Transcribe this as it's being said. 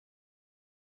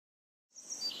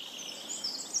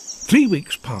3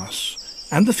 weeks pass,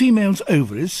 and the female's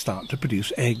ovaries start to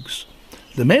produce eggs.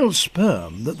 The male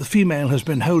sperm that the female has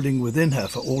been holding within her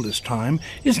for all this time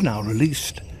is now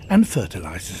released and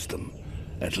fertilizes them.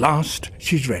 At last,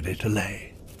 she's ready to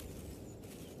lay.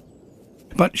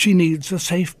 But she needs a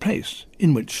safe place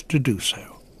in which to do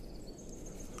so.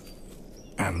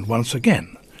 And once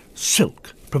again,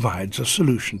 silk provides a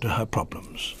solution to her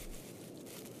problems.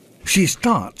 She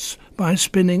starts by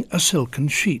spinning a silken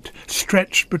sheet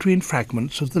stretched between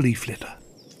fragments of the leaf litter.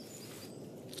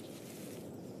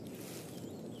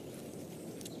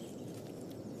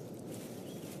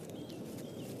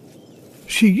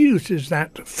 She uses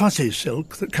that fuzzy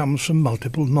silk that comes from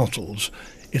multiple nozzles.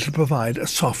 It'll provide a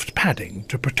soft padding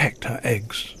to protect her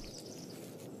eggs.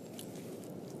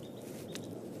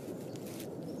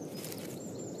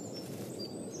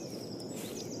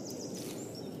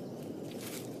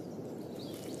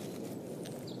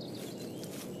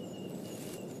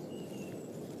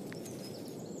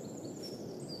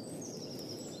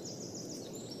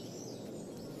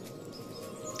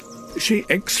 She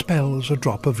expels a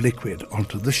drop of liquid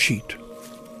onto the sheet.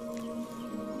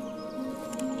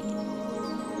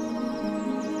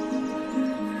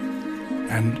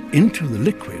 And into the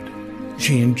liquid,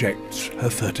 she injects her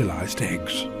fertilized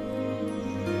eggs.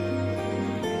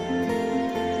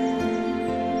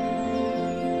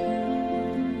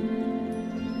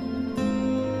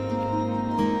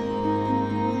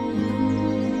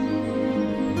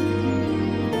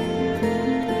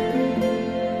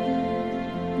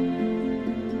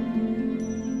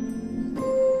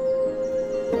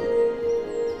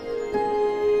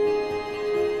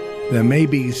 There may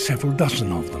be several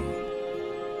dozen of them.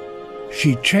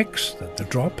 She checks that the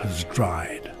drop has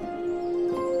dried.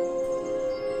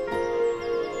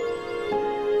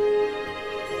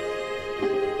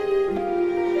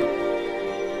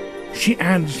 She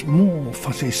adds more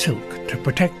fuzzy silk to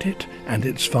protect it and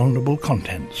its vulnerable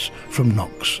contents from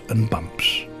knocks and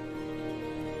bumps.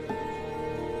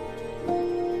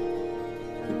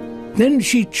 Then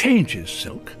she changes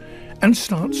silk and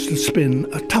starts to spin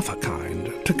a tougher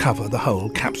kind to cover the whole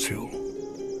capsule.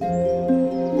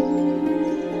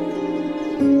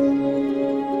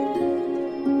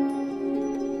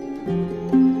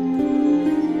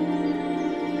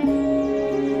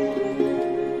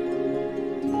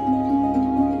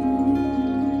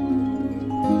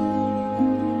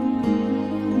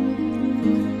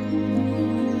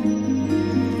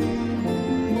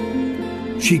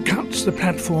 She cuts the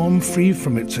platform free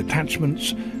from its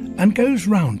attachments and goes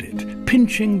round it,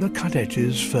 pinching the cut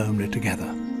edges firmly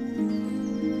together.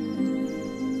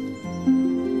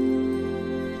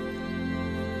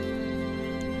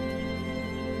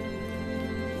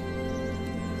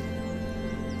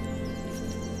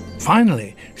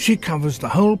 Finally, she covers the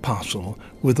whole parcel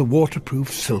with a waterproof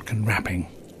silken wrapping.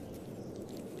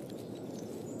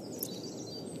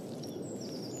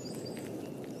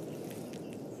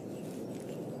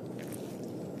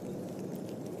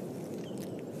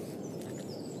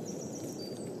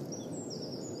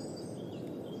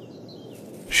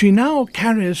 She now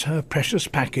carries her precious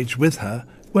package with her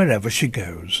wherever she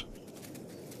goes.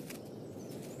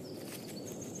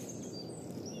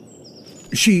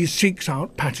 She seeks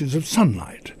out patches of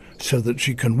sunlight so that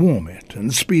she can warm it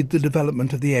and speed the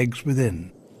development of the eggs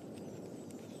within.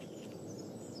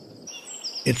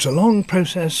 It's a long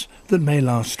process that may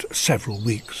last several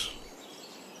weeks.